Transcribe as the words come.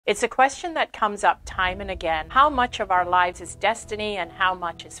It's a question that comes up time and again. How much of our lives is destiny and how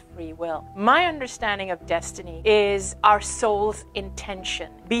much is free will? My understanding of destiny is our soul's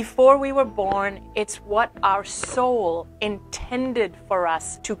intention. Before we were born, it's what our soul intended for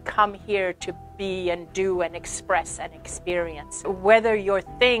us to come here to be and do and express and experience. Whether your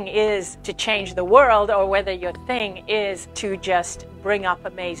thing is to change the world or whether your thing is to just bring up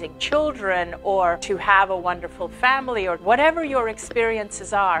amazing children or to have a wonderful family or whatever your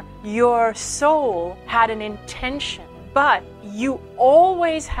experiences are, your soul had an intention. But you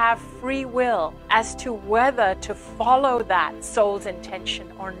always have free will as to whether to follow that soul's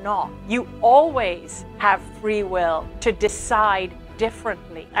intention or not. You always have free will to decide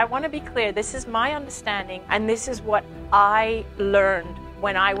differently. I want to be clear, this is my understanding and this is what I learned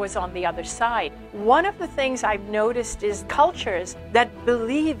when I was on the other side. One of the things I've noticed is cultures that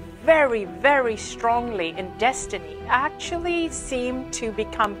believe very, very strongly in destiny actually seem to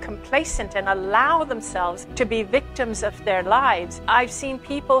become complacent and allow themselves to be victims of their lives. I've seen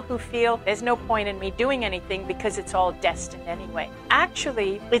people who feel there's no point in me doing anything because it's all destined anyway.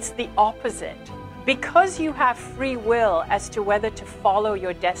 Actually, it's the opposite. Because you have free will as to whether to follow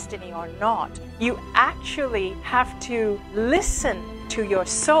your destiny or not, you actually have to listen to your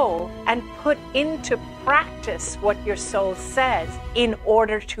soul and put into practice what your soul says in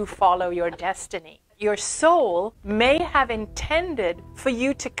order to follow your destiny. Your soul may have intended for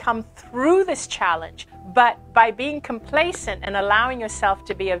you to come through this challenge, but by being complacent and allowing yourself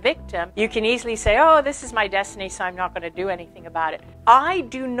to be a victim, you can easily say, oh, this is my destiny, so I'm not going to do anything about it. I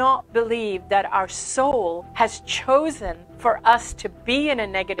do not believe that our soul has chosen for us to be in a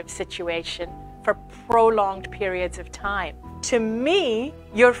negative situation for prolonged periods of time. To me,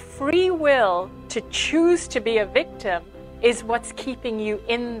 your free will to choose to be a victim is what's keeping you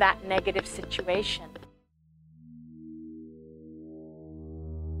in that negative situation.